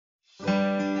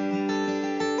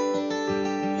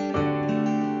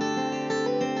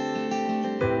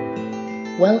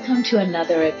Welcome to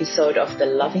another episode of the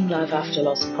Loving Life After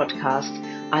Loss podcast.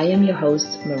 I am your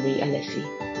host, Marie Alessi.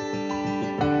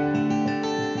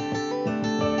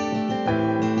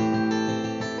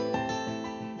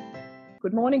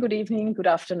 Good morning, good evening, good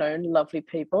afternoon, lovely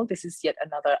people. This is yet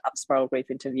another Upspiral Grief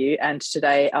interview. And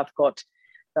today I've got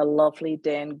the lovely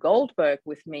Dan Goldberg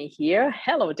with me here.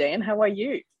 Hello, Dan. How are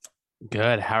you?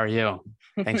 Good. How are you?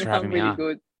 Thanks for having me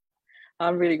on.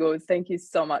 I'm really good. Thank you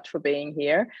so much for being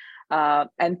here.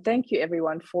 And thank you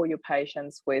everyone for your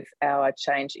patience with our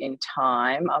change in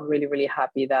time. I'm really, really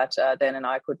happy that Dan and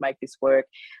I could make this work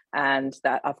and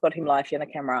that I've got him live here on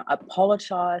the camera.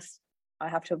 I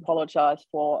have to apologize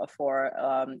for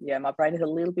my brain is a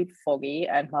little bit foggy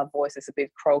and my voice is a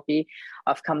bit croaky.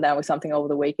 I've come down with something over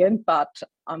the weekend, but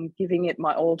I'm giving it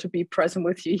my all to be present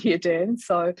with you here, Dan.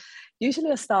 So usually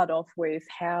I start off with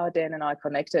how Dan and I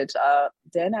connected.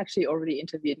 Dan actually already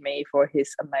interviewed me for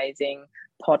his amazing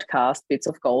podcast, Bits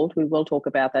of Gold. We will talk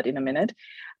about that in a minute.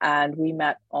 And we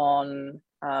met on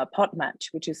Podmatch,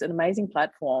 which is an amazing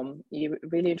platform. You're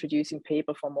really introducing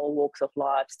people from all walks of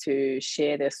life to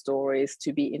share their stories,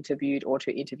 to be interviewed or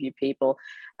to interview people.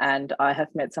 And I have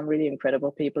met some really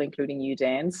incredible people, including you,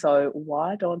 Dan. So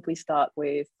why don't we start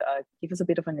with give us a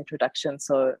bit of an introduction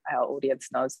so our audience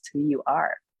knows who you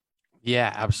are.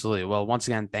 Yeah, absolutely. Well, once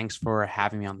again, thanks for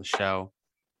having me on the show.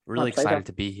 Really excited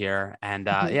to be here. And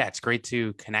yeah, it's great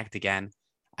to connect again.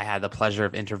 I had the pleasure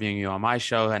of interviewing you on my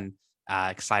show and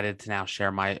excited to now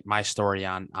share my story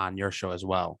on your show as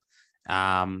well.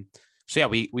 So yeah,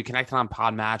 we connected on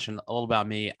Podmatch, and a little about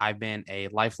me. I've been a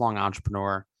lifelong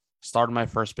entrepreneur. Started my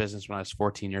first business when I was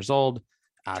 14 years old.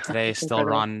 Today, still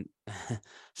run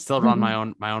my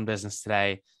own business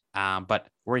today. But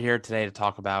we're here today to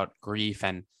talk about grief,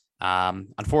 and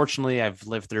unfortunately, I've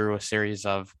lived through a series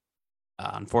of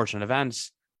unfortunate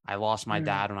events. I lost my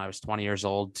dad when I was 20 years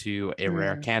old to a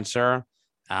rare cancer.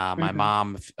 My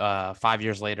mom 5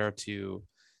 years later to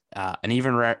an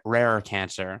even rarer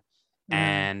cancer.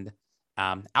 And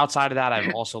outside of that,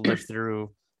 I've also lived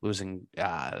through losing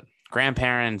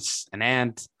grandparents, an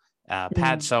aunt,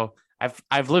 pet. So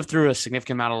I've lived through a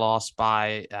significant amount of loss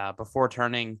before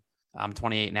turning, I'm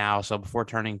 28 now, so before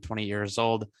turning 20 years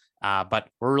old. But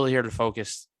we're really here to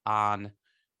focus on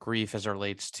grief as it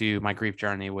relates to my grief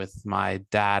journey with my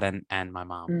dad and my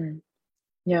mom.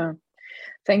 Yeah.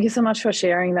 Thank you so much for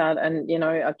sharing that. And,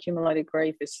 accumulated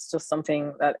grief is just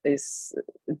something that is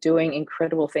doing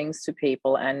incredible things to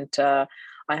people. And I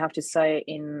have to say,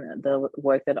 in the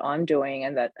work that I'm doing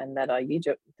and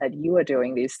that you are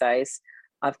doing these days,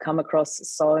 I've come across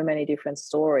so many different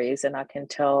stories, and I can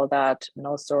tell that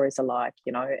no story is alike.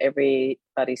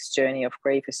 Everybody's journey of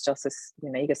grief is just as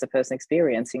unique as the person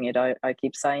experiencing it. I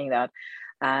keep saying that.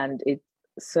 And it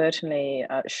certainly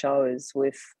shows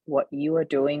with what you are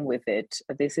doing with it.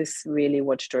 This is really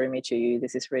what drew me to you.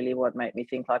 This is really what made me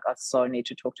think like, I so need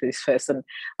to talk to this person.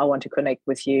 I want to connect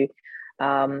with you.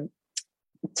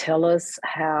 Tell us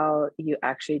how you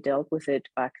actually dealt with it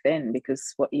back then,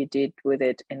 because what you did with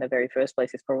it in the very first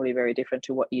place is probably very different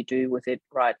to what you do with it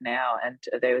right now. And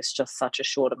there was just such a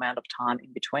short amount of time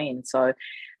in between. So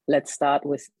let's start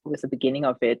with the beginning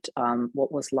of it.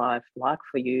 What was life like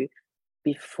for you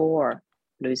before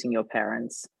losing your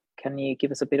parents? Can you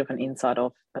give us a bit of an insight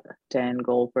of Dan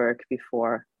Goldberg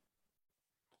before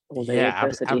all the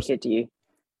adversity hit you?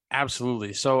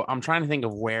 Absolutely. So I'm trying to think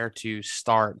of where to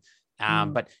start.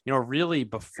 But, really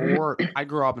before I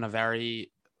grew up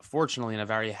fortunately in a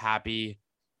very happy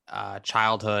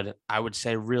childhood, I would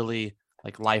say really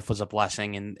like life was a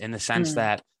blessing in the sense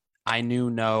that I knew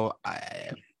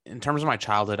in terms of my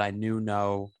childhood, I knew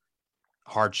no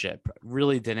hardship.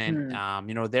 Really didn't.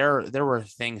 There were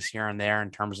things here and there in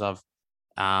terms of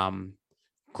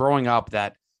growing up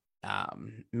that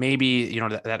maybe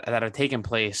that had taken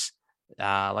place.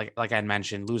 Like I had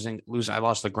mentioned, losing. I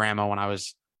lost a grandma when I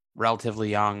was relatively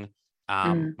young.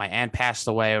 My aunt passed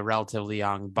away relatively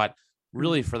young, but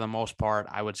really for the most part,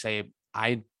 I would say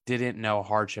I didn't know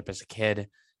hardship as a kid.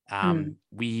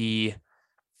 We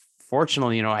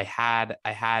fortunately, I had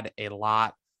a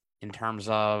lot in terms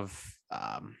of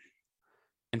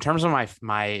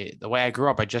my the way I grew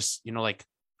up. I just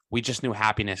we just knew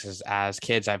happiness as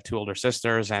kids. I have two older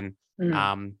sisters, and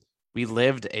we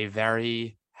lived a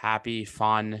very happy,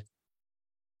 fun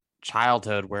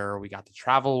childhood where we got to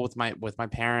travel with my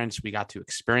parents. We got to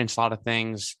experience a lot of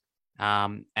things,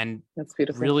 and that's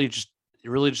beautiful. Really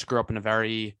just grew up in a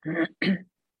very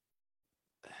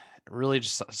really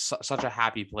just such a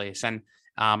happy place. And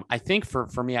I think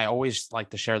for me, I always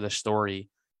like to share this story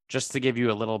just to give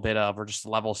you a little bit of, or just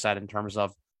level set in terms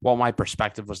of what my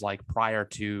perspective was like prior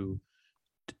to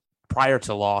prior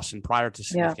to loss and prior to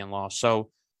significant loss. So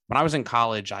when I was in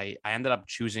college, I ended up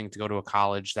choosing to go to a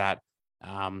college that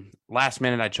last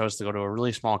minute I chose to go to a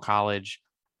really small college.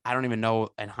 I don't even know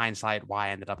in hindsight why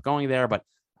I ended up going there, but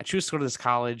I choose to go to this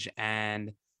college.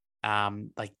 And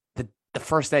like the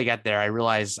first day I get there, I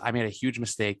realized I made a huge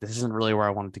mistake. This isn't really where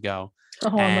I wanted to go.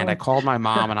 I called my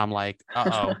mom and I'm like,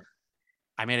 uh-oh,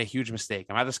 I made a huge mistake.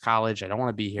 I'm at this college. I don't want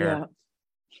to be here.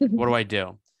 What do I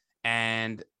do?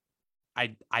 And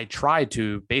I tried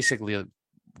to basically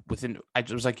I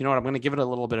was like, you know what, I'm going to give it a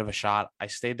little bit of a shot. I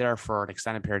stayed there for an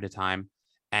extended period of time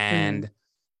and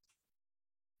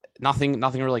nothing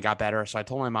really got better. So I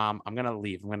told my mom, I'm going to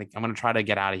leave. I'm going to try to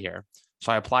get out of here.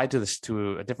 So I applied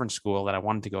to a different school that I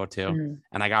wanted to go to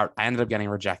and I ended up getting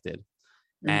rejected.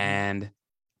 And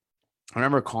I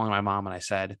remember calling my mom and I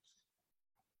said,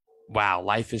 wow,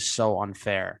 life is so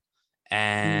unfair.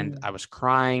 And I was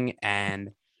crying.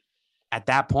 And at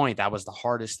that point, that was the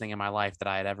hardest thing in my life that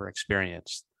I had ever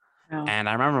experienced. Oh. And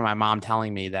I remember my mom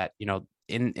telling me that, you know,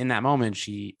 in that moment,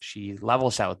 she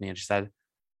level set with me and she said,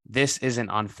 this isn't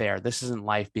unfair. This isn't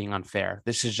life being unfair.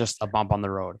 This is just a bump on the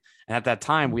road. And at that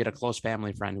time, we had a close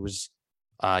family friend who was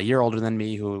a year older than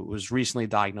me, who was recently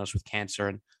diagnosed with cancer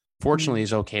and fortunately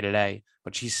is okay today.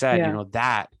 But she said, you know,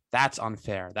 that's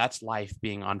unfair. That's life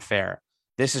being unfair.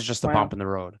 This is just a bump in the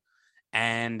road.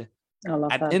 And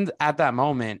at that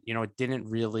moment, you know, it didn't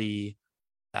really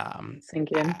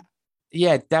sink in.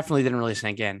 It definitely didn't really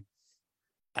sink in.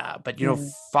 But, you know,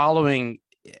 following,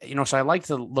 you know, so I like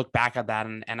to look back at that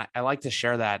and I like to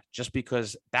share that just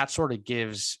because that sort of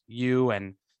gives you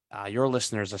and your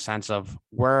listeners a sense of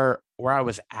where I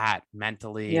was at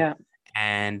mentally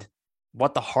and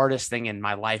what the hardest thing in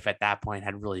my life at that point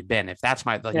had really been. If that's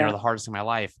you know, the hardest thing in my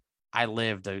life, I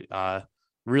lived a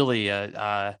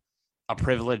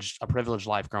privileged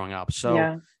life growing up.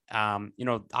 So, you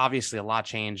know, obviously a lot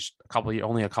changed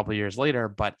only a couple of years later,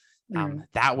 but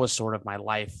that was sort of my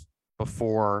life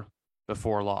before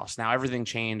loss. Now everything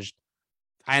changed.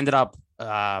 I ended up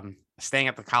staying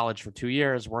at the college for 2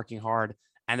 years, working hard,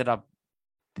 ended up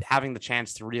having the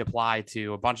chance to reapply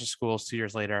to a bunch of schools 2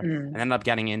 years later and ended up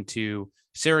getting into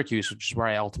Syracuse, which is where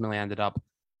I ultimately ended up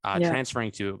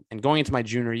transferring to. And going into my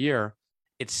junior year,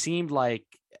 it seemed like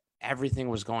everything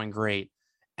was going great.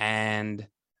 And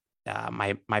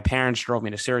my parents drove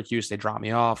me to Syracuse. They dropped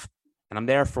me off and I'm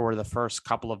there for the first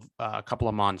couple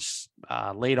of months,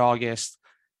 late August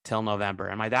till November.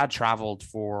 And my dad traveled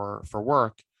for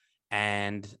work.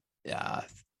 And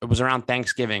it was around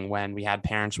Thanksgiving when we had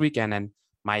Parents Weekend. And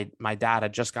my dad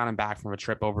had just gotten back from a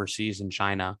trip overseas in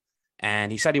China.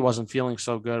 And he said he wasn't feeling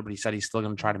so good, but he said he's still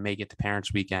going to try to make it to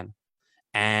Parents Weekend.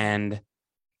 And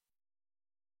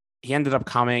he ended up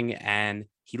coming and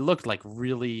he looked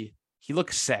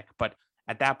sick. But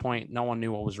at that point, no one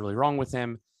knew what was really wrong with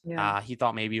him. He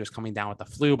thought maybe he was coming down with the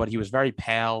flu, but he was very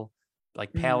pale,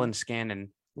 like pale in skin and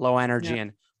low energy.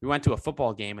 And we went to a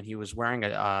football game and he was wearing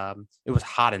it was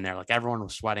hot in there. Like everyone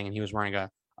was sweating and he was wearing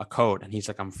a coat and he's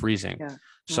like, I'm freezing.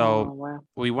 So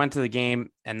we went to the game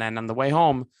and then on the way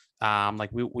home,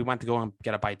 like we went to go and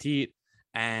get a bite to eat.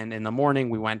 And in the morning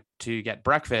we went to get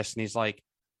breakfast and he's like,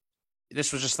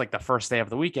 this was just like the first day of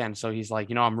the weekend. So he's like,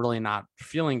 you know, I'm really not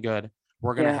feeling good.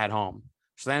 We're going to head home.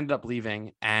 So they ended up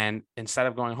leaving. And instead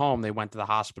of going home, they went to the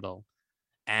hospital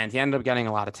and he ended up getting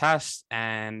a lot of tests.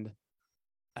 And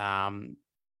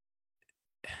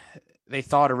they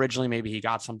thought originally maybe he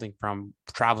got something from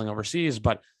traveling overseas,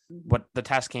 but what the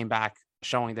test came back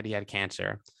showing that he had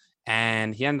cancer.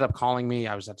 And he ended up calling me.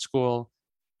 I was at school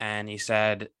and he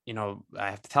said, you know,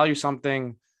 I have to tell you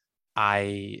something.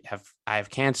 I have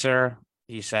cancer.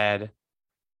 He said,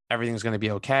 everything's going to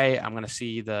be okay. I'm going to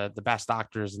see the best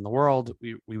doctors in the world.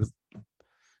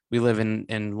 We live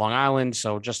in Long Island,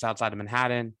 so just outside of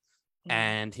Manhattan.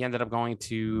 And he ended up going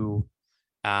to,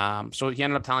 so he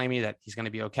ended up telling me that he's going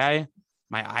to be okay.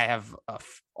 I have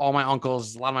all my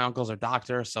uncles, a lot of my uncles are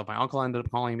doctors. So my uncle ended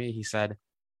up calling me. He said,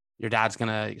 your dad's going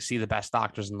to see the best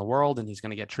doctors in the world and he's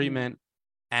going to get treatment.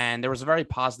 And there was a very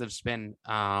positive spin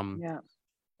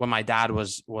when my dad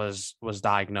was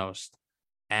diagnosed.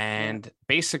 And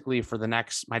basically for the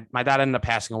next, my dad ended up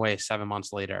passing away 7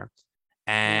 months later.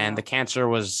 And the cancer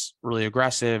was really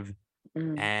aggressive.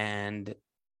 And,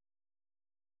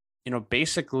 you know,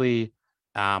 basically,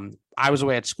 I was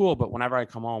away at school, but whenever I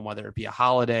come home, whether it be a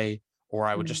holiday or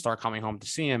I would just start coming home to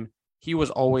see him, he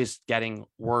was always getting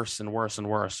worse and worse and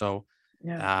worse. So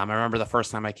I remember the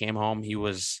first time I came home, he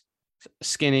was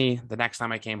skinny. The next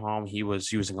time I came home, he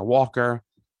was using a walker.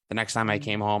 The next time I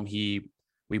came home,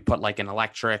 we put like an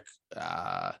electric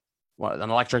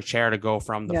chair to go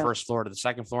from the first floor to the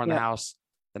second floor in the house.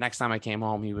 The next time I came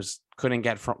home, he couldn't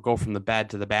go from the bed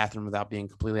to the bathroom without being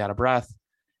completely out of breath.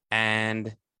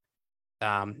 And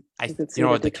you could see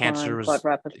the the cancer was quite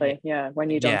rapidly. Yeah, when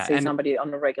you don't see somebody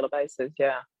on a regular basis.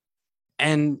 Yeah.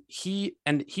 And he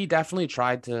definitely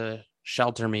tried to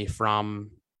shelter me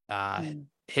from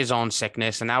his own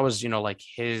sickness, and that was, like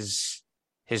his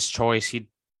choice. He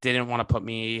didn't want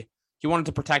to he wanted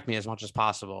to protect me as much as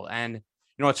possible. And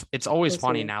it's always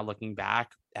funny now looking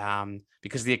back,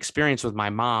 because the experience with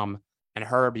my mom and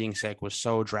her being sick was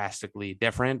so drastically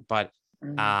different, but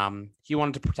he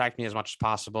wanted to protect me as much as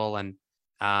possible. And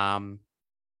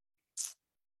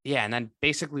yeah, and then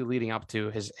basically leading up to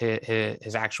his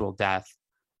actual death,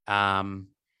 because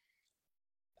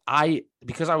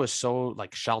I was so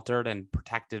like sheltered and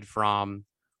protected from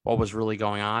what was really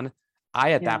going on,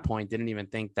 I at that point didn't even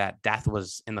think that death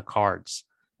was in the cards.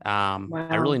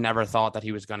 I really never thought that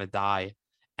he was going to die.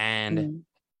 And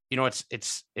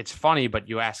it's funny, but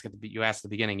you asked at the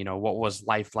beginning, what was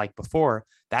life like before?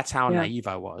 That's how naive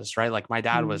I was, right? Like my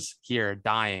dad was here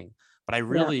dying, but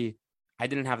I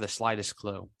didn't have the slightest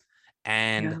clue.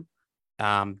 And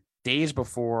days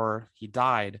before he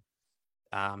died,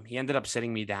 he ended up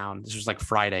sitting me down. This was like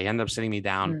Friday. He ended up sitting me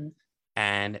down,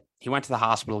 and he went to the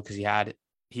hospital because he had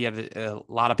a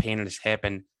lot of pain in his hip,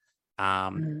 and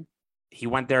he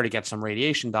went there to get some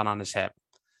radiation done on his hip.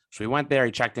 So he went there,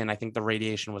 he checked in. I think the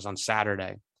radiation was on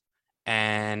Saturday,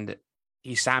 and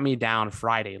he sat me down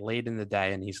Friday late in the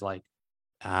day, and he's like,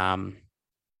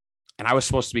 and I was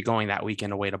supposed to be going that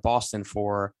weekend away to Boston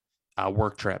for a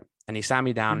work trip. And he sat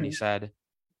me down and he said,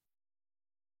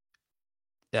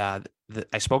 I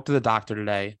spoke to the doctor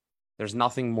today. There's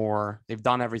nothing more. They've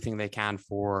done everything they can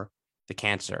for the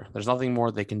cancer. There's nothing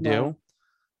more they can do,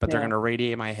 but they're going to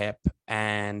radiate my hip,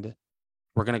 and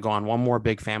we're going to go on one more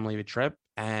big family trip.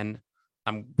 And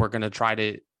we're going to try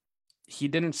to, he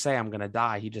didn't say I'm going to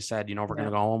die. He just said, we're going to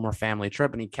go on one more family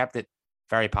trip. And he kept it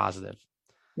very positive.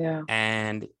 Yeah.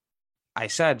 And I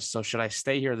said, so should I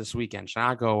stay here this weekend? Should I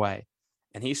not go away?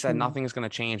 And he said, nothing's going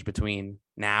to change between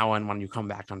now and when you come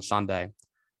back on Sunday.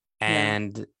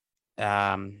 And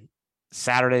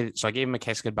Saturday, so I gave him a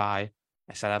kiss goodbye.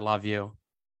 I said, I love you.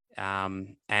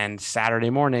 And Saturday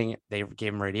morning, they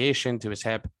gave him radiation to his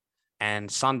hip.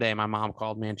 And Sunday, my mom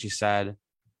called me and she said,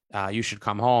 you should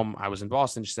come home. I was in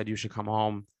Boston. She said, you should come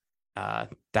home.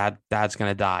 Dad's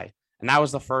going to die. And that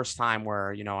was the first time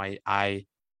where, I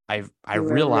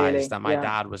realized that my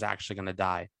dad was actually going to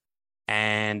die.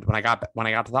 And when I got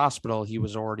to the hospital, he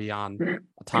was already on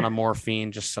a ton of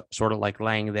morphine, just sort of like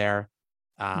laying there,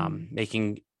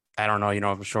 making, I don't know,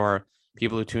 I'm sure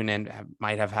people who tune in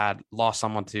might have lost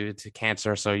someone to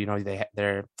cancer. So,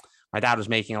 my dad was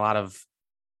making a lot of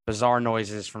bizarre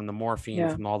noises from the morphine,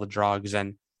 from all the drugs.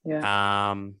 And,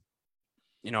 I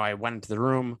went into the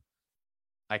room,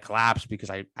 I collapsed because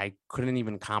I couldn't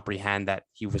even comprehend that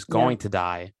he was going to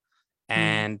die.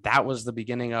 And that was the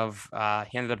beginning of,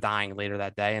 he ended up dying later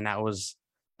that day. And that was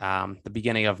the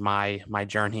beginning of my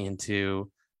journey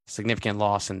into significant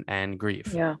loss and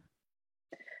grief. Yeah.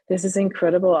 This is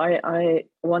incredible. I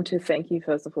want to thank you,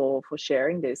 first of all, for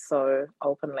sharing this so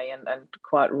openly and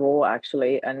quite raw,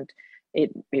 actually. And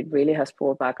it really has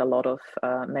brought back a lot of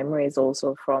memories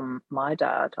also from my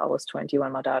dad. I was 20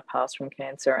 when my dad passed from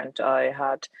cancer, and I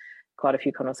had quite a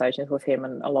few conversations with him,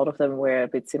 and a lot of them were a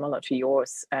bit similar to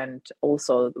yours. And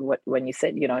also when you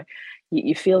said,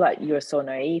 you feel that you're so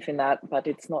naive in that, but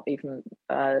it's not even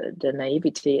the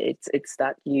naivety. It's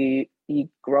that you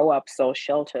grow up so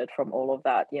sheltered from all of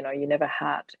that. You never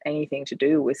had anything to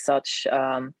do with such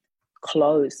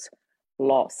close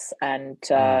loss. And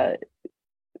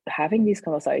having these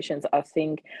conversations, I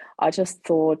just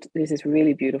thought this is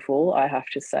really beautiful, I have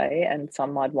to say, and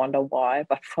some might wonder why,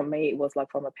 but for me it was like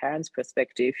from a parent's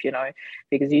perspective,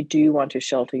 because you do want to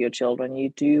shelter your children, you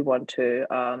do want to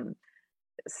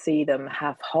see them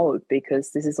have hope,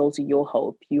 because this is also your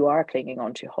hope. You are clinging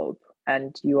on to hope,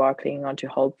 and you are clinging on to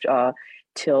hope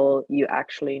till you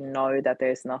actually know that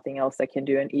there's nothing else they can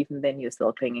do, and even then you're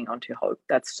still clinging on to hope.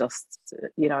 That's just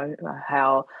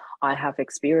how I have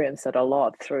experienced it a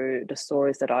lot through the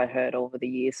stories that I heard over the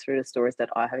years, through the stories that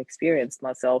I have experienced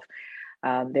myself.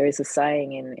 There is a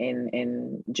saying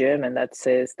in German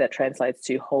that translates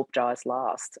to "hope dies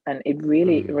last," and it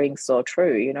really rings so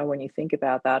true. When you think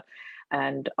about that.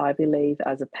 And I believe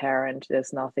as a parent,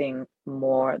 there's nothing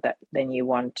more than you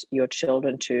want your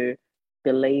children to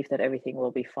believe that everything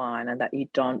will be fine, and that you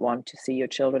don't want to see your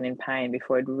children in pain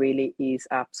before it really is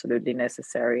absolutely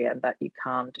necessary, and that you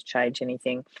can't change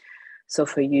anything. So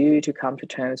for you to come to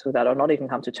terms with that, or not even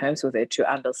come to terms with it,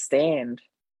 to understand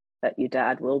that your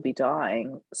dad will be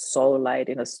dying so late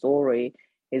in a story,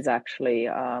 is actually,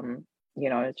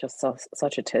 just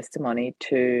such a testimony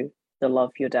to the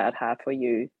love your dad had for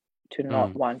you, to not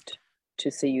Mm, want to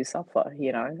see you suffer.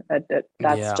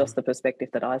 That's yeah. just the perspective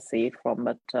that I see it from.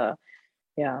 But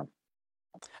yeah.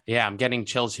 Yeah, I'm getting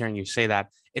chills hearing you say that.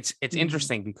 It's Mm.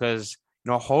 interesting because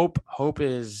hope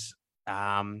is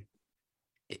um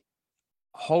it-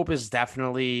 hope is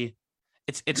definitely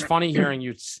it's funny hearing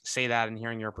you say that and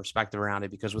hearing your perspective around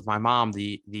it, because with my mom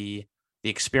the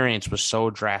experience was so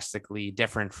drastically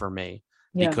different for me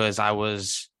Yeah, because I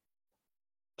was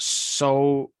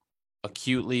so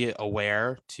acutely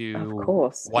aware of to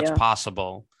course. what's Yeah,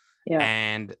 possible. yeah,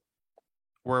 And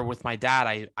where with my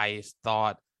dad, I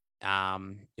thought, I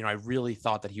really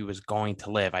thought that he was going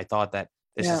to live. I thought that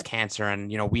this yeah. is cancer.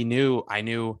 And,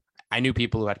 I knew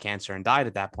people who had cancer and died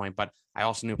at that point, but I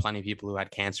also knew plenty of people who had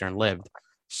cancer and lived.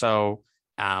 So,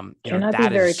 Can I be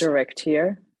that very is, direct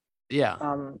here? yeah.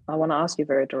 I want to ask you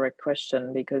a very direct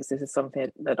question, because this is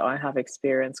something that I have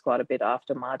experienced quite a bit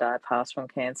after my dad passed from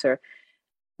cancer.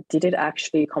 Did it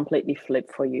actually completely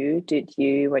flip for you? Did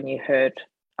you, when you heard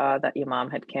that your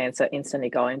mom had cancer, instantly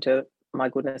go into, my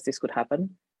goodness, this could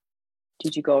happen?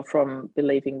 Did you go from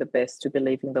believing the best to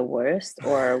believing the worst,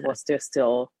 or was there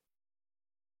still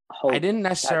I hope didn't that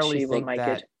necessarily she will think make it?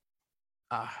 that,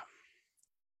 uh,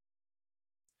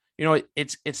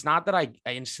 it's not that I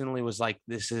instantly was like,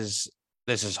 this is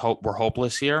hope. We're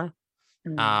hopeless here.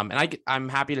 Mm. And I'm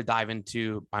happy to dive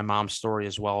into my mom's story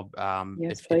as well,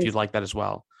 Yes, if you'd please. like that as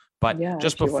well. But Yeah,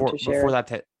 just if you want to share before it.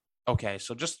 that, okay.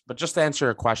 So just to answer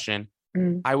your question,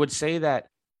 Mm. I would say that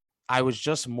I was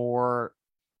just more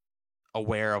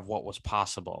aware of what was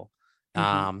possible,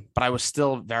 Hmm. but I was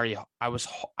still I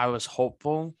was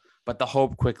hopeful, but the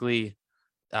hope quickly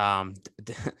um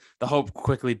the hope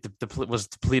quickly was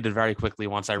depleted very quickly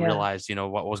once I Yeah, realized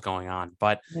what was going on.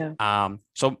 But yeah.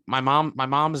 so my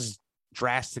mom is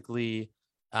drastically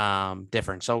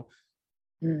different. So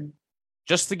Mm.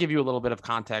 just to give you a little bit of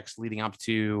context leading up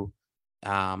to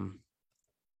um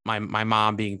my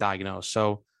mom being diagnosed.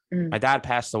 So my Mm. dad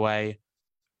passed away.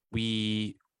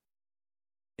 We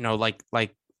like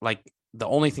the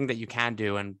only thing that you can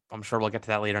do, and I'm sure we'll get to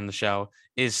that later in the show,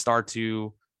 is start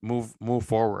to move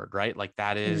forward, right? Like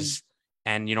that Mm. is.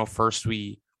 And first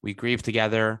we grieved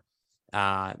together.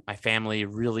 My family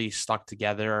really stuck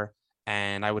together,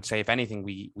 and I would say if anything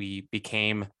we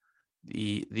became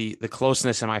the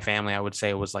closeness in my family. I would say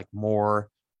it was like more,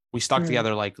 we stuck Mm.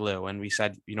 together like glue, and we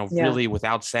said, Yeah, really,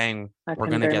 without saying I we're can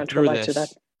going to very get much through relate to that.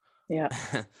 this.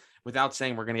 Yeah. Without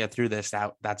saying we're going to get through this,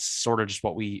 that's sort of just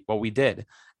what we did. Mm.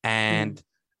 And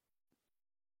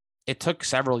it took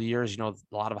several years, a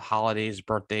lot of holidays,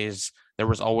 birthdays. There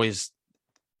was always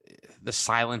the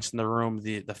silence in the room,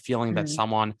 the feeling that Mm.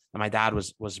 someone, that my dad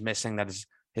was missing, that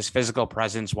his physical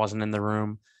presence wasn't in the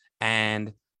room.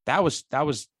 And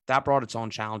that brought its own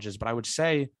challenges. But I would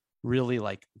say really,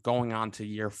 like, going on to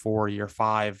year 4, year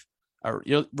 5, or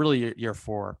really year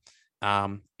 4,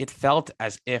 it felt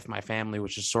as if my family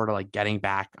was just sort of like getting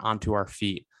back onto our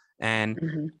feet. And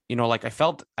Hmm. like I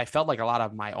felt like a lot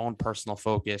of my own personal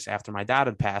focus after my dad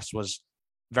had passed was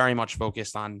very much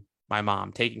focused on my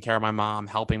mom, taking care of my mom,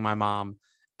 helping my mom.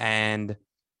 And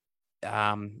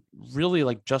really,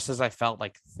 like, just as I felt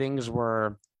like things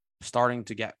were starting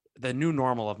to get, the new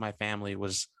normal of my family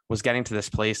was getting to this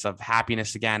place of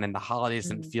happiness again, and the holidays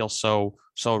didn't Mm. feel so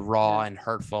raw Yeah. and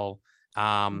hurtful.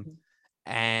 um Hmm.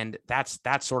 and that's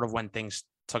sort of when things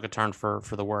took a turn for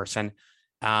the worse. And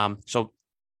so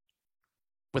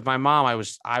with my mom,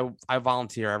 I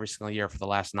volunteer every single year for the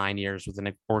last 9 years with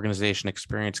an organization,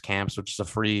 Experience Camps, which is a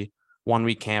free 1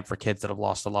 week camp for kids that have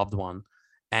lost a loved one. Hmm.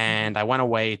 And I went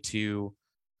away to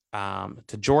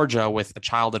Georgia with a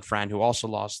childhood friend who also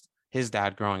lost his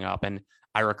dad growing up, and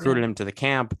I Yeah. recruited him to the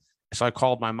camp. So I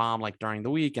called my mom like during the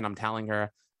week, and I'm telling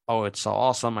her, "Oh, it's so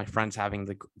awesome! My friend's having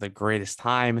the greatest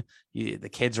time. The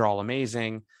kids are all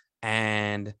amazing."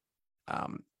 And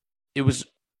um, it was,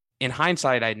 in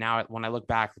hindsight, I now when I look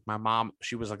back, my mom,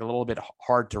 she was like a little bit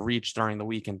hard to reach during the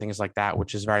week and things like that,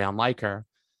 which is very unlike her.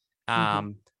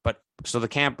 Hmm. But so the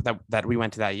camp that we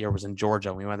went to that year was in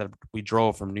Georgia. We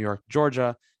drove from New York to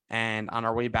Georgia, and on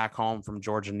our way back home from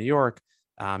Georgia to New York,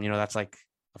 that's like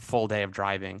a full day of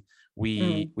driving.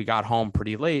 Mm. We got home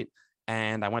pretty late,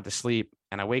 and I went to sleep,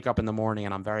 and I wake up in the morning,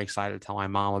 and I'm very excited to tell my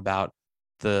mom about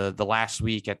the last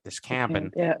week at this The camp camp.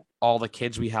 and Yeah. all the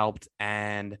kids we helped.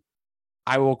 And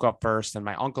I woke up first, and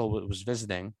my uncle was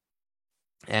visiting,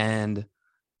 and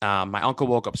my uncle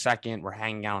woke up second. We're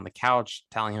hanging out on the couch,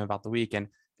 telling him about the week, and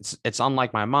it's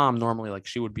unlike my mom. Normally, like,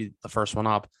 she would be the first one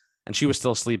up, and she was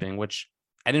still sleeping, which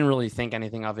I didn't really think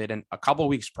anything of it. And a couple of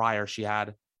weeks prior, she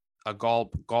had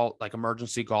like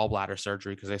emergency gallbladder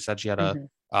surgery because they said she had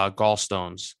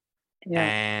gallstones, Yeah.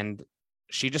 and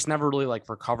she just never really like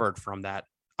recovered from that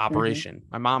operation.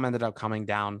 My mom ended up coming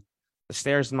down the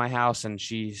stairs in my house, and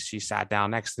she sat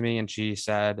down next to me, and she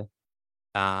said,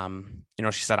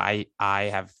 she said,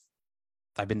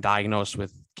 I've been diagnosed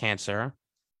with cancer.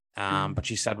 But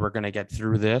she said, we're going to get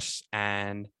through this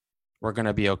and we're going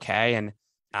to be okay. And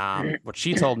what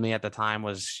she told me at the time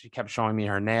was she kept showing me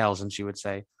her nails, and she would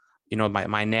say,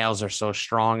 my nails are so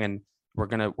strong, and we're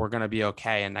going to be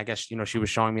okay. And I guess, she was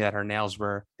showing me that her nails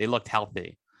they looked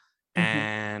healthy.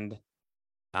 And,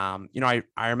 I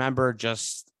remember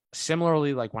just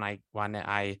similarly, like when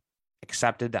I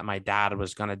accepted that my dad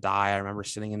was going to die, I remember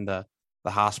sitting in the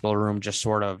hospital room, just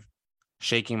sort of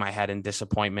shaking my head in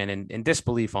disappointment and in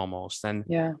disbelief almost. And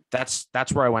that's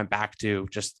where I went back to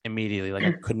just immediately. Like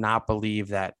I could not believe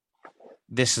that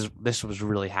this was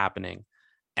really happening.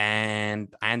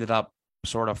 And I ended up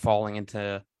sort of falling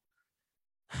into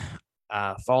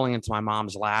my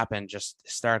mom's lap and just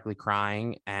hysterically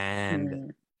crying.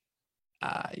 And,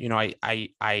 I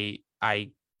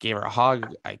gave her a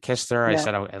hug. I kissed her. I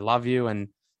said, I love you. And,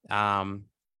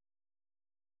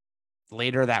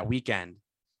 later that weekend,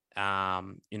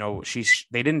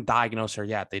 they didn't diagnose her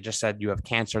yet. They just said you have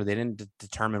cancer. They didn't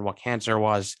determine what cancer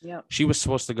was. She was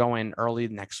supposed to go in early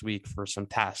next week for some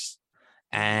tests,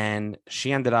 and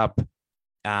she ended up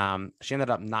not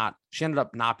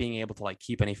being able to like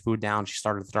keep any food down. She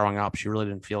started throwing up. She really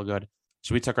didn't feel good.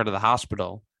 So we took her to the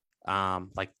hospital,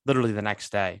 like literally the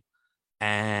next day.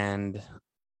 And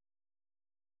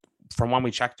from when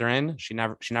we checked her in, she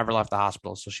never left the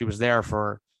hospital. So she was there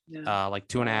for like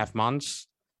 2.5 months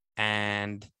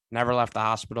and never left the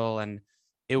hospital. And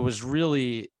it was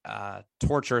really a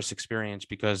torturous experience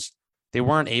because they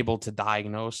weren't able to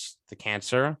diagnose the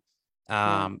cancer.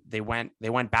 They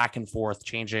went back and forth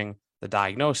changing the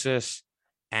diagnosis,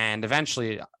 and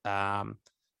eventually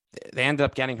they ended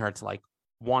up getting her to like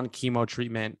one chemo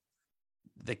treatment.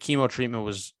 The chemo treatment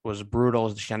was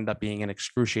brutal. She ended up being in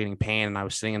excruciating pain, and I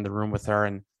was sitting in the room with her,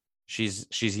 and she's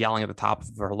yelling at the top of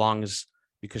her lungs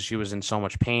because she was in so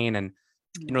much pain. And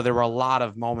there were a lot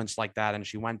of moments like that, and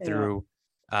she went through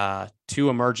 2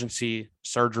 emergency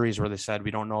surgeries where they said,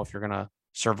 we don't know if you're going to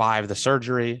survive the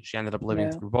surgery. She ended up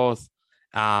living through both.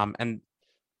 And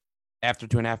after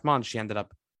 2.5 months, she ended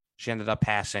up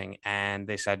passing. And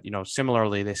they said,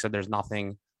 similarly, they said there's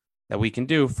nothing that we can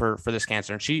do for this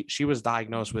cancer. And she was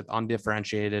diagnosed with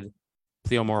undifferentiated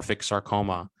pleomorphic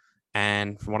sarcoma.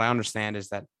 And from what I understand is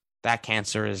that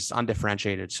cancer is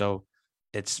undifferentiated. So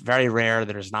it's very rare.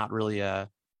 There's not really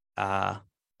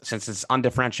since it's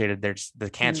undifferentiated, the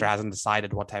cancer hasn't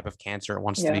decided what type of cancer it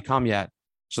wants to become yet.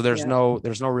 So there's no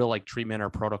real like treatment or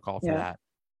protocol for that.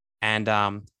 And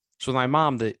so with my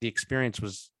mom, the experience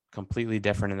was completely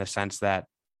different in the sense that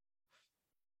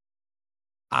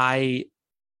I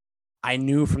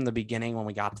knew from the beginning when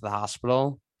we got to the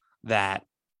hospital that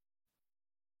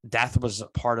death was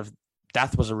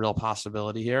a real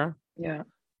possibility here.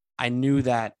 I knew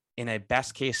that in a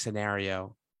best case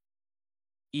scenario,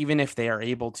 even if they are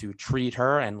able to treat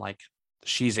her and like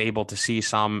she's able to see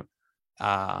some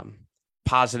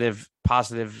positive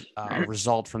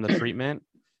result from the treatment,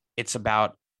 it's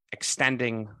about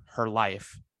extending her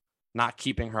life, not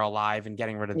keeping her alive and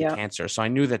getting rid of the cancer. So I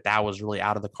knew that was really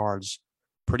out of the cards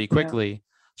pretty quickly.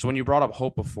 So when you brought up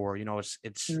hope before,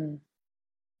 it's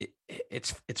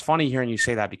funny hearing you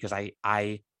say that because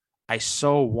I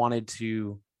so wanted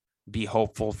to be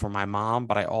hopeful for my mom,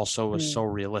 but I also was so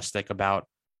realistic about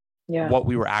what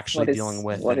we were actually dealing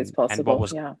with, what is possible. and what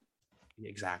was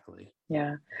exactly.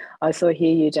 I so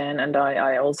hear you, Dan, and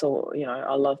I also,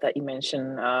 I love that you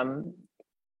mentioned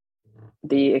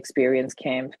the experience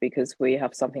camp, because we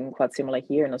have something quite similar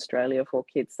here in Australia for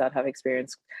kids that have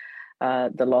experienced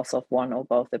the loss of one or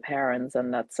both the parents,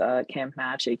 and that's Camp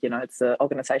Magic. It's an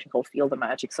organization called Feel the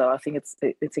Magic. So I think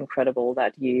it's incredible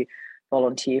that you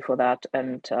volunteer for that,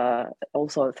 and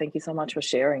also thank you so much for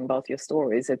sharing both your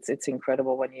stories. It's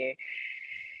incredible when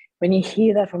you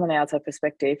hear that from an outside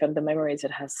perspective, and the memories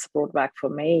it has brought back for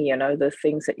me. The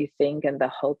things that you think and the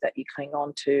hope that you cling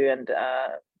on to, and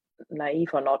naive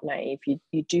or not naive,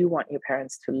 you do want your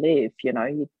parents to live.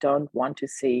 You don't want to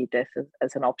see death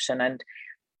as an option. And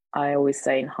I always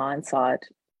say, in hindsight,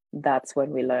 that's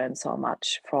when we learn so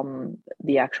much from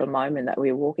the actual moment that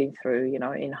we're walking through.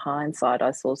 In hindsight,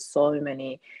 I saw so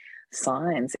many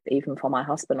signs, even for my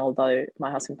husband, although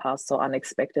my husband passed so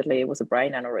unexpectedly. It was a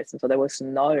brain aneurysm. So there was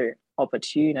no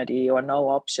opportunity or no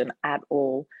option at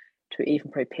all to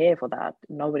even prepare for that.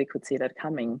 Nobody could see that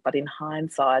coming. But in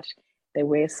hindsight, there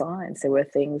were signs, there were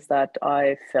things that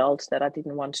I felt that I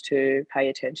didn't want to pay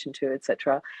attention to,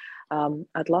 etc.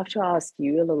 I'd love to ask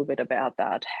you a little bit about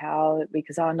that,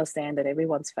 because I understand that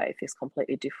everyone's faith is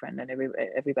completely different, and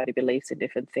everybody believes in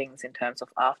different things in terms of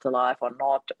afterlife or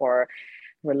not, or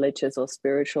religious or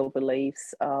spiritual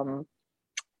beliefs.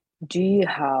 Do you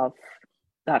have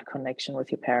that connection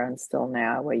with your parents still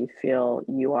now, where you feel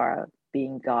you are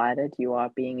being guided, you are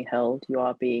being held, you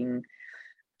are being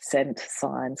sent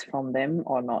signs from them,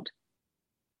 or not?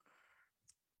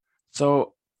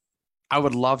 So I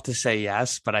would love to say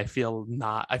yes, but I feel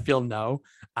not. I feel no.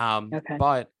 Okay.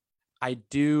 But I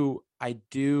do.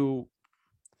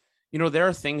 There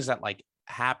are things that like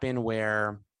happen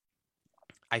where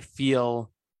I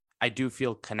do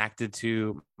feel connected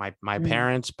to my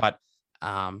parents, but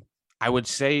I would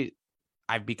say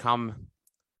I've become.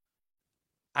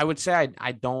 I would say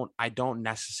I don't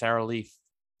necessarily.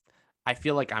 I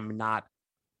feel like I'm not.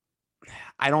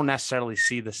 I don't necessarily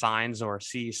see the signs or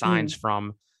see signs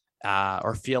from,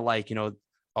 or feel like,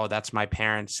 oh, that's my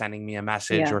parents sending me a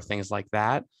message or things like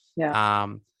that. Yeah.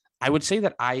 I would say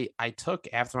that I took,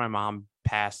 after my mom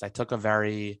passed, I took a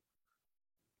very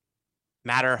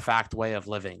matter of fact way of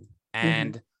living.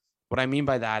 And what I mean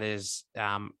by that is,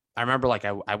 I remember like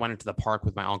I went into the park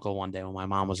with my uncle one day when my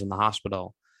mom was in the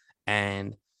hospital,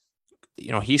 and,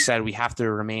 he said, we have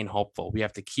to remain hopeful. We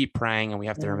have to keep praying and we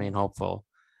have to remain hopeful.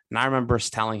 And I remember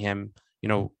telling him,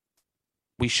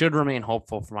 we should remain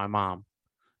hopeful for my mom,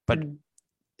 but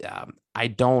I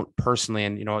don't personally,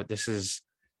 and this is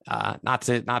not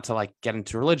to like get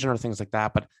into religion or things like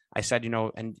that, but I said,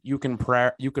 and you could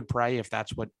pray if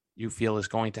that's what you feel is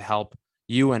going to help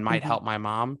you and might help my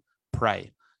mom,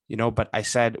 pray, but I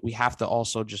said we have to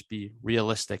also just be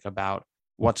realistic about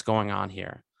what's going on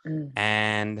here.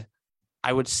 And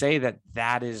I would say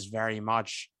that is very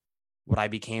much what I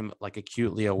became like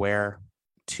acutely aware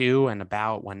to and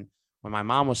about when my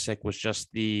mom was sick, was just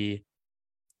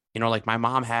like my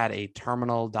mom had a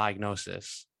terminal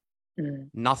diagnosis.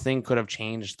 Nothing could have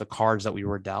changed the cards that we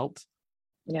were dealt.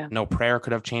 Yeah. No prayer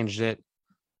could have changed it.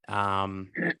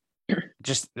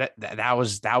 Just that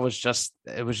was just,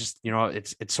 it was just,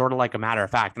 it's sort of like a matter of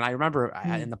fact. And I remember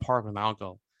in the park with my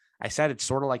uncle, I said, it's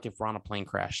sort of like if we're on a plane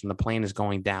crash and the plane is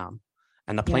going down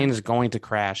and the plane is going to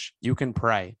crash, you can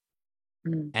pray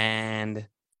and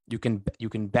you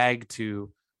can beg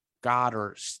to God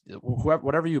or whoever,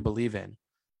 whatever you believe in,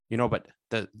 but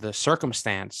the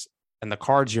circumstance and the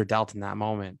cards you're dealt in that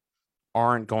moment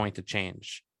aren't going to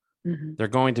change. They're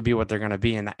going to be what they're going to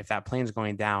be. And if that plane's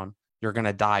going down, you're going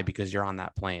to die because you're on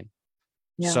that plane.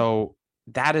 Yeah. So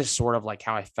that is sort of like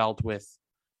how I felt with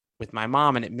my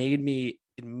mom. And it made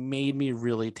me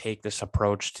really take this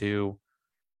approach to,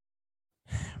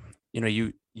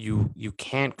 you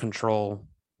can't control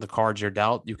the cards you're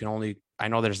dealt. You can only, I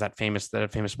know there's that famous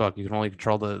book, you can only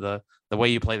control the way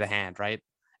you play the hand. Right.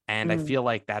 And I feel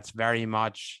like that's very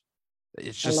much,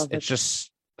 it's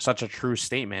just such a true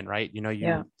statement, right?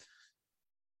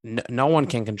 No one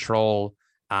can control.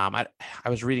 I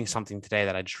was reading something today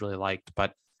that I just really liked,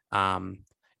 but it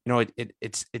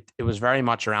was very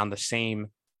much around the same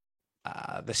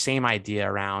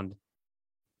idea around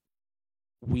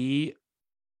you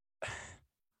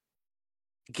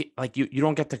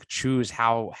don't get to choose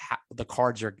how the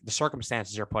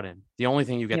circumstances you're put in. The only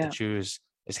thing you get to choose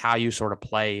is how you sort of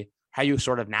play, how you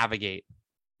sort of navigate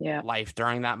life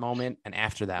during that moment and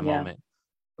after that moment.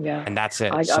 Yeah. And that's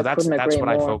it. So that's what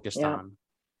I focused on.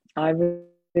 I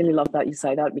really love that you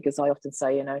say that, because I often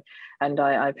say, and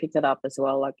I picked it up as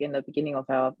well, like in the beginning of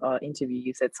our interview,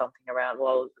 you said something around,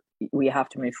 well, we have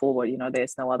to move forward,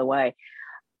 there's no other way.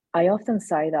 I often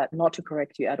say that, not to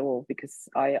correct you at all, because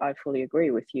I fully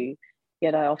agree with you,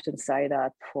 yet I often say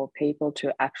that for people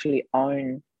to actually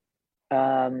own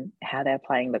how they're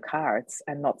playing the cards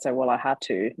and not say, well, I had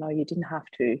to. No, you didn't have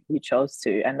to, you chose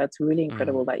to. And that's really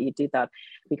incredible that you did that,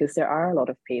 because there are a lot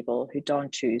of people who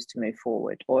don't choose to move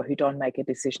forward, or who don't make a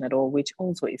decision at all, which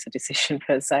also is a decision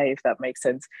per se, if that makes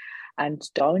sense, and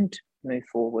don't move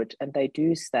forward. And they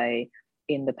do stay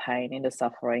in the pain, in the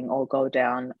suffering, or go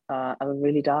down a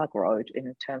really dark road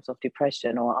in terms of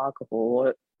depression or alcohol,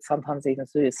 or sometimes even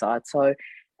suicide. So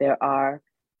there are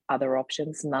other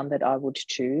options, none that I would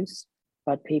choose,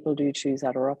 but people do choose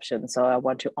other options. So I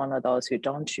want to honor those who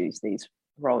don't choose these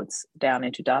roads down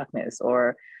into darkness,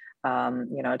 or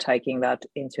taking that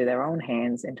into their own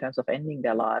hands in terms of ending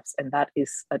their lives. And that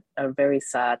is a very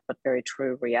sad but very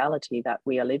true reality that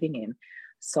we are living in.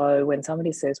 So when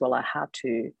somebody says, well, I had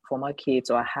to for my kids,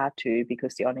 or I had to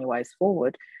because the only way is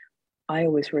forward, I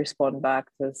always respond back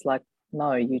as like,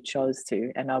 no, you chose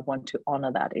to, and I want to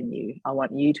honor that in you. I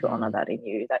want you to honor that in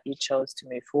you, that you chose to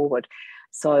move forward.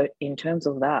 So in terms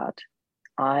of that,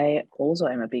 I also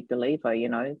am a big believer,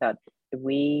 that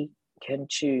we can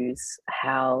choose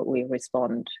how we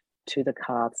respond to the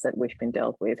cards that we've been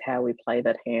dealt with, how we play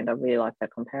that hand. I really like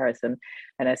that comparison.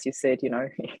 And as you said,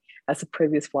 as a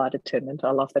previous flight attendant,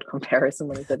 I love that comparison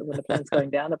when you said, when the plane's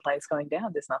going down, the plane's going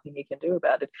down. There's nothing you can do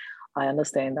about it. I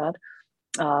understand that.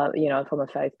 From a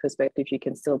faith perspective, you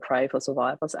can still pray for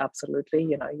survivors. Absolutely.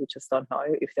 You just don't know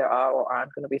if there are or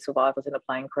aren't going to be survivors in a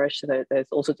plane crash. There's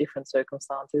also different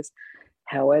circumstances.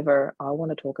 However, I want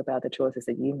to talk about the choices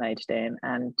that you made, Dan,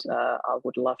 and I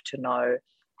would love to know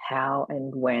how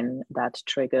and when that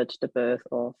triggered the birth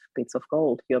of Bits of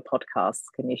Gold, your podcast.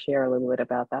 Can you share a little bit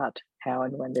about that? How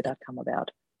and when did that come about?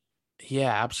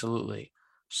 Yeah, absolutely.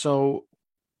 So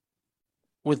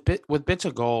with Bits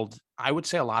of Gold, I would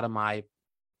say a lot of my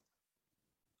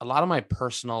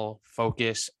personal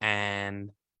focus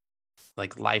and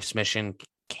like life's mission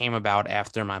came about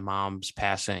after my mom's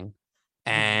passing.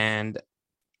 And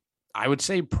I would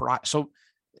say, so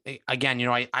again,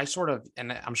 I sort of,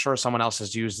 and I'm sure someone else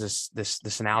has used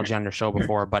this analogy on their show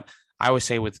before, but I always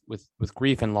say with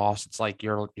grief and loss, it's like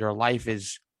your life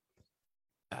is,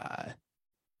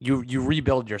 you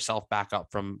rebuild yourself back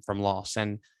up from loss.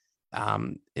 And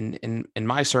in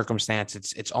my circumstance,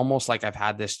 it's almost like I've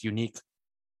had this unique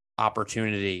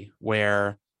opportunity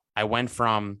where I went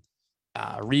from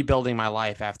rebuilding my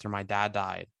life after my dad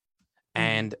died.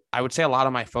 And I would say a lot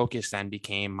of my focus then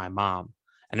became my mom.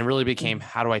 And it really became,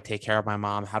 how do I take care of my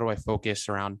mom? How do I focus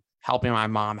around helping my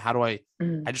mom? How do I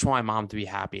just want my mom to be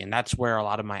happy. And that's where a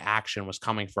lot of my action was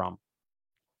coming from.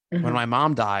 When my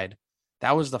mom died,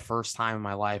 that was the first time in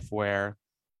my life where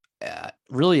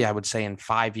really, I would say in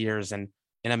 5 years and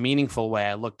in a meaningful way,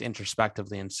 I looked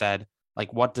introspectively and said,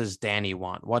 like, what does Danny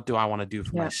want? What do I want to do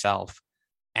for myself?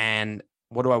 And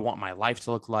what do I want my life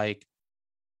to look like?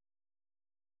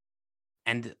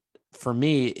 And for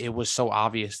me, it was so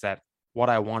obvious that what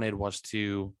I wanted was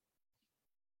to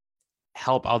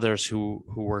help others who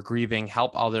were grieving,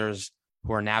 help others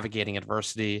who are navigating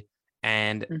adversity,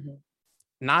 and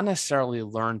not necessarily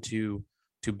learn to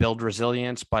build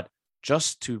resilience, but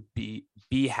just to be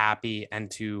happy and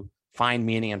to find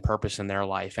meaning and purpose in their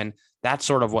life. And that's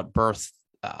sort of what birthed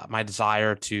my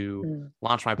desire to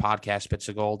launch my podcast, Bits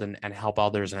of Gold, and help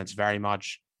others. And it's very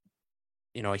much,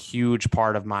 a huge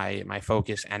part of my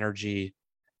focus, energy,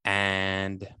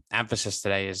 and emphasis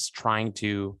today is trying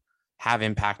to have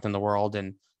impact in the world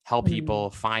and help people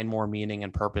find more meaning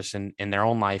and purpose in their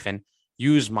own life, and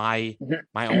use my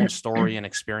own story and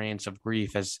experience of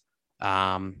grief as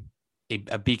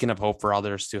a beacon of hope for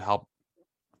others, to help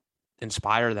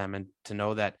inspire them and to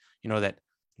know that, that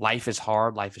life is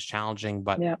hard, life is challenging,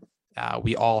 but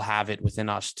we all have it within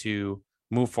us to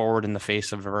move forward in the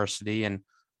face of adversity and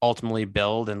ultimately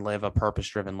build and live a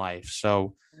purpose-driven life.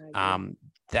 So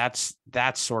that's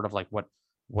sort of like what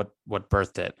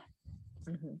birthed it.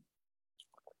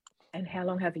 And how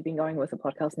long have you been going with the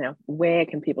podcast now? Where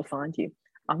can people find you?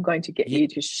 I'm going to get you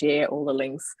to share all the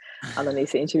links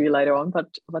underneath the interview later on,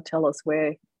 but tell us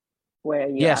where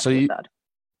you at with that.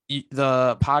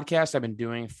 The podcast I've been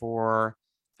doing for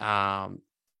a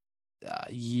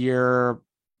year,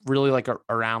 really like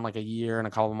around like a year and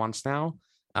a couple of months now.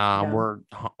 We're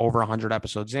over 100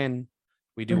 episodes in.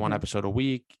 We do one episode a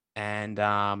week, and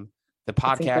the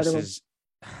podcast is,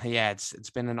 it's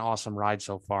been an awesome ride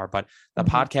so far. But the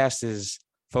podcast is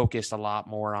focused a lot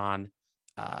more on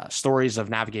stories of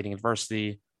navigating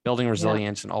adversity, building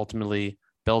resilience, and ultimately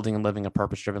building and living a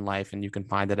purpose-driven life. And you can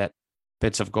find it at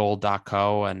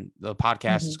bitsofgold.co. And the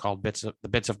podcast is called the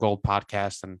Bits of Gold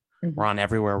podcast. And we're on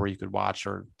everywhere where you could watch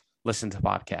or listen to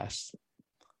podcasts.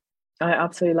 I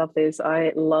absolutely love this.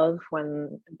 I love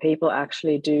when people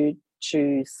actually do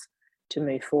choose to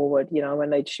move forward,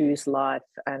 when they choose life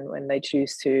and when they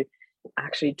choose to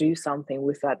actually do something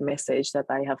with that message that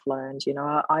they have learned.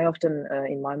 I often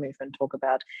in my movement talk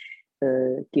about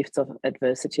the gifts of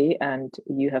adversity, and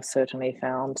you have certainly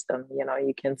found them.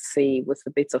 You can see with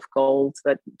the Bits of Gold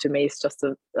that, to me, it's just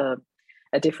a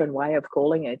different way of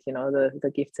calling it,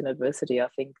 the gifts in adversity. I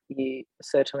think you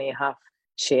certainly have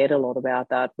shared a lot about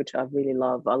that, which I really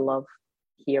love. I love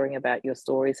hearing about your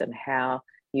stories and how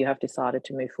you have decided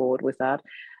to move forward with that.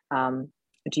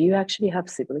 Do you actually have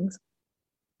siblings?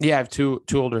 Yeah, I have two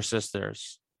older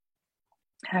sisters.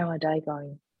 How are they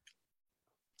going?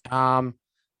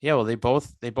 Well, they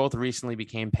both recently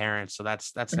became parents, so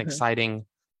that's an exciting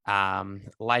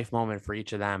life moment for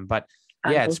each of them. But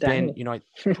it's been, I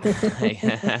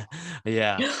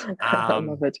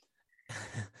love it.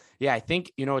 I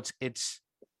think, it's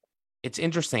it's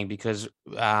interesting because,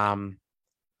 I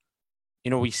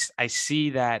see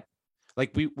that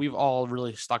like we've all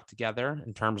really stuck together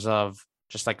in terms of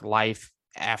just like life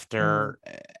Mm.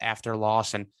 after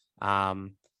loss. And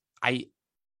I,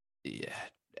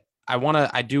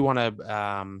 I do want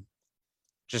to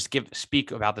just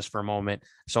speak about this for a moment.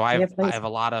 So Yeah, I please. have a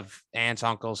lot of aunts,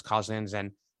 uncles, cousins,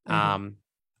 and Mm-hmm.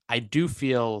 I do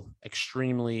feel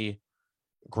extremely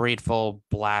grateful,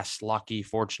 blessed, lucky,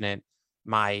 fortunate.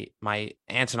 My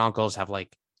aunts and uncles have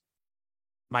like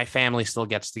my family still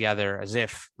gets together as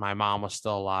if my mom was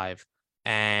still alive.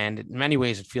 And in many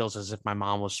ways, it feels as if my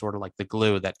mom was sort of like the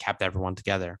glue that kept everyone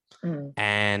together. Mm.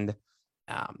 And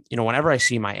whenever I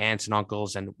see my aunts and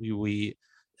uncles, and we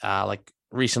like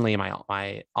recently,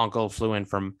 my uncle flew in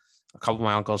from a couple of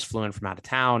my uncles flew in from out of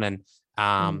town, and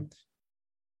um,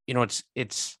 Mm.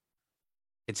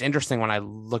 it's interesting when I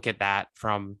look at that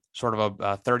from sort of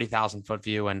a 30,000 foot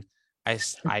view, and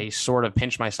I sort of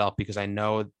pinch myself because I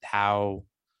know how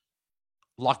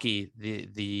lucky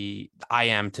the I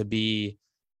am to be,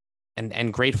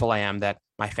 and grateful I am that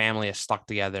my family has stuck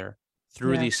together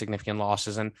through Yeah. these significant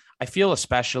losses. And I feel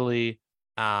especially,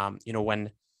 when,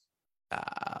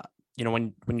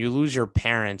 when you lose your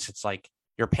parents, it's like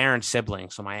your parents'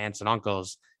 siblings. So my aunts and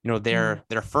uncles, Mm.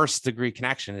 their first degree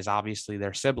connection is obviously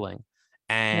their sibling.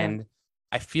 Yeah. And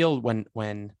I feel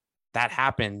when that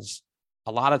happens,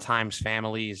 a lot of times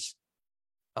families,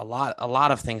 a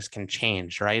lot of things can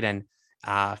change, right? And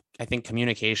I think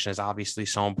communication is obviously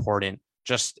so important,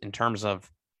 just in terms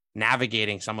of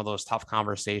navigating some of those tough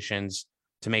conversations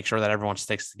to make sure that everyone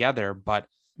sticks together. But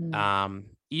Mm.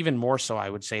 even more so, I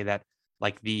would say that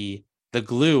like the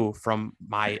glue from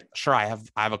sure, I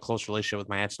have a close relationship with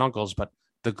my aunts and uncles, but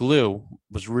the glue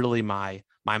was really my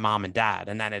mom and dad,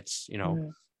 and then it's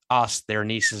Mm. us, their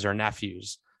nieces or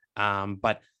nephews.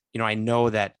 But I know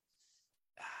that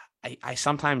I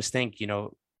sometimes think,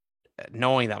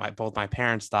 knowing that both my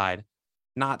parents died,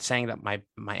 not saying that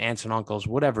my aunts and uncles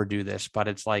would ever do this, but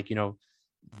it's like,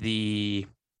 the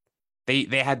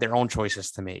they had their own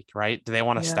choices to make, right? Do they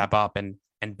want to Yeah. step up and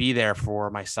be there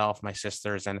for myself, my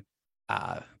sisters, and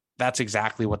uh, that's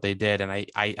exactly what they did. And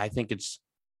I think it's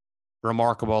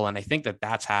remarkable, and I think that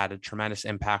that's had a tremendous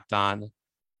impact on,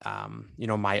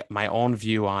 my own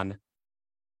view on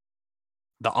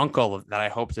the uncle that I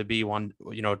hope to be one,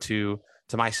 to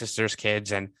my sister's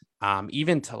kids, and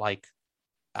even to like,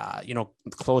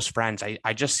 close friends.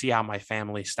 I just see how my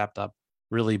family stepped up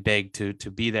really big to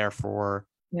be there for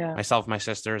Yeah. myself, my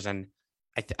sisters, and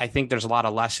I think there's a lot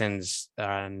of lessons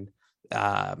and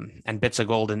bits of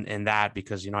gold in that,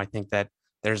 because I think that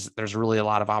there's really a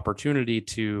lot of opportunity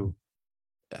to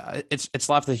it's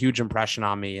left a huge impression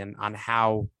on me, and on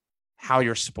how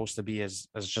you're supposed to be as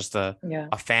just Yeah.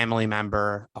 a family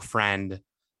member, a friend,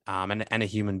 and a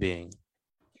human being.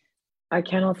 I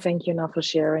cannot thank you enough for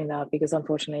sharing that, because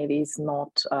unfortunately it is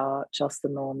not just the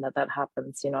norm that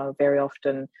happens. Very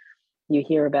often you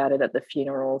hear about it at the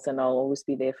funerals, and I'll always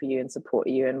be there for you and support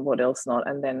you and what else not.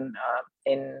 And then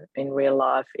in real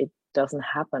life, it doesn't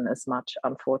happen as much,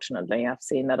 unfortunately. I've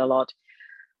seen that a lot.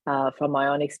 From my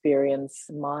own experience,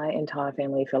 my entire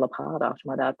family fell apart after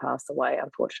my dad passed away,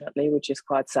 unfortunately, which is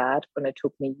quite sad. And it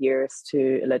took me years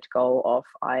to let go of,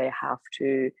 I have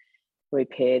to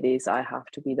repair this, I have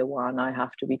to be the one, I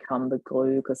have to become the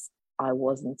glue, because I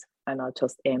wasn't, and I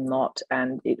just am not.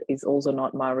 And it is also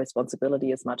not my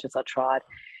responsibility as much as I tried.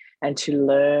 And to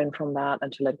learn from that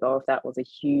and to let go of that was a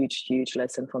huge, huge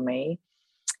lesson for me.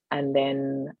 And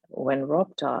then when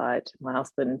Rob died, my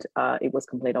husband, it was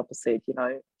complete opposite.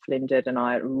 Flynn did, and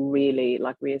I really,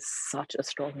 like, we're such a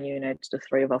strong unit, the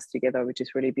three of us together, which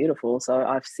is really beautiful. So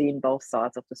I've seen both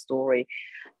sides of the story,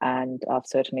 and I've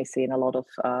certainly seen a lot of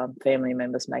family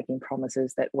members making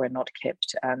promises that were not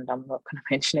kept. And I'm not going to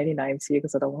mention any names here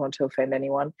because I don't want to offend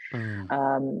anyone.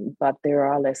 Mm. But there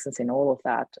are lessons in all of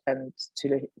that, and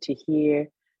to hear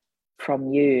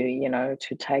from you,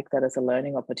 to take that as a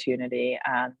learning opportunity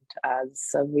and as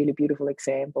a really beautiful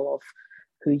example of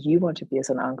who you want to be as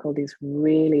an uncle, this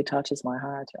really touches my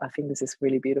heart. I think this is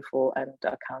really beautiful, and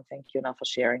I can't thank you enough for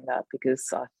sharing that,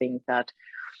 because I think that,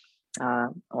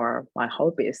 or my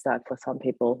hope is that for some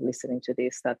people listening to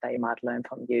this, that they might learn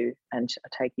from you and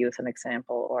take you as an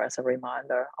example or as a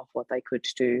reminder of what they could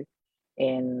do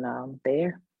in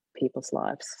their people's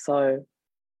lives. So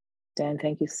Dan,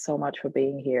 thank you so much for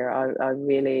being here. I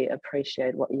really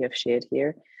appreciate what you have shared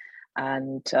here.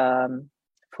 And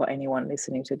for anyone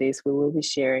listening to this, we will be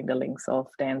sharing the links of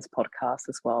Dan's podcast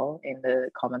as well in the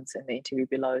comments in the interview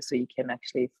below, so you can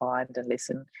actually find and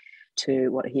listen to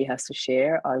what he has to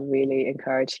share. I really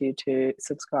encourage you to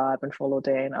subscribe and follow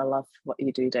Dan. I love what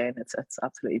you do, Dan. It's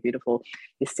absolutely beautiful.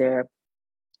 Is there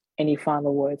any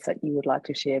final words that you would like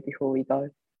to share before we go?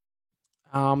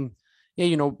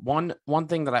 Yeah, one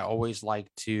thing that I always like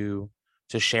to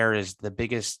share is the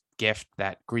biggest gift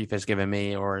that grief has given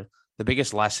me, or the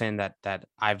biggest lesson that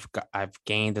I've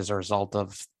gained as a result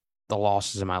of the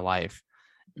losses in my life.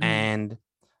 And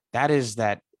that is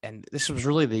that, and this was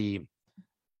really the,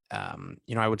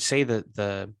 I would say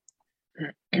the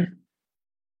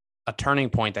a turning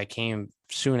point that came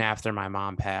soon after my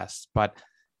mom passed, but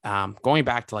going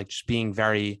back to like just being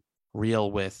very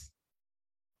real with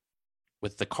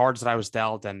the cards that I was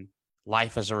dealt and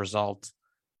life as a result.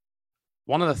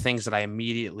 One of the things that I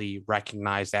immediately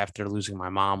recognized after losing my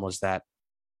mom was that,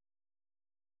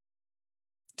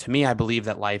 to me, I believe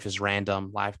that life is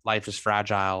random, life is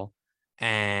fragile,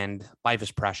 and life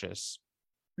is precious.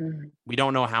 We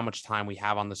don't know how much time we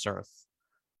have on this earth.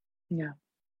 Yeah.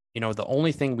 The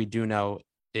only thing we do know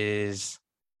is,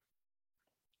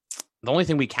 the only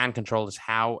thing we can control is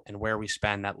how and where we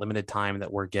spend that limited time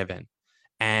that we're given.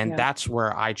 And that's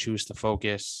where I choose to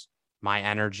focus my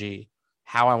energy,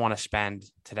 how I want to spend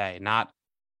today, not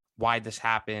why this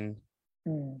happened,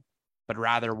 but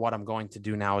rather what I'm going to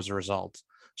do now as a result.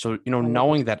 So,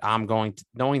 knowing that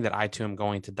I too am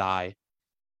going to die,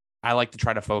 I like to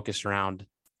try to focus around,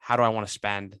 how do I want to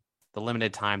spend the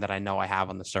limited time that I know I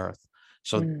have on this earth?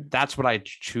 So that's what I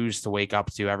choose to wake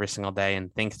up to every single day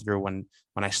and think through when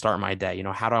I start my day.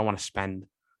 How do I want to spend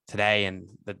today and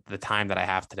the time that I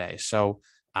have today? So,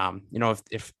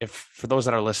 if for those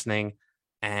that are listening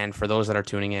and for those that are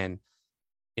tuning in,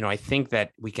 I think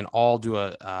that we can all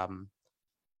do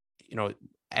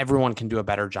everyone can do a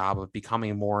better job of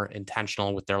becoming more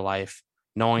intentional with their life,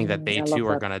 knowing that they too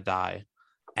are going to die.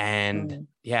 And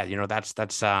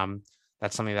that's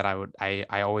something that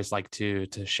I always like to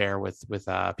share with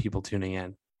people tuning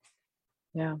in.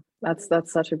 Yeah, that's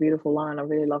such a beautiful line. I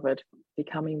really love it.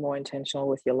 Becoming more intentional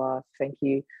with your life. Thank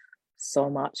you so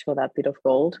much for that bit of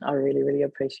gold. I really, really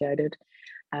appreciate it.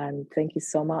 And thank you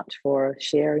so much for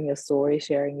sharing your story,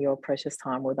 sharing your precious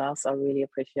time with us. I really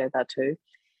appreciate that too.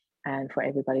 And for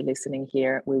everybody listening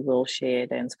here, we will share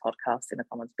Dan's podcast in the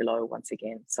comments below once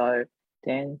again. So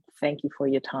Dan, thank you for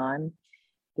your time.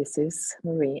 This is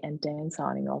Marie and Dan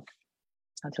signing off.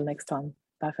 Until next time.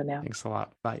 Bye for now. Thanks a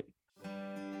lot. Bye.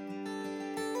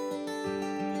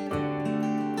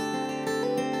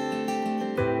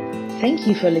 Thank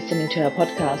you for listening to our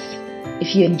podcast.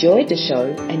 If you enjoyed the show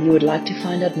and you would like to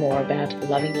find out more about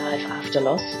loving life after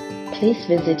loss, please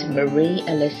visit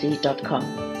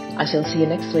mariealessi.com. I shall see you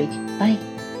next week. Bye.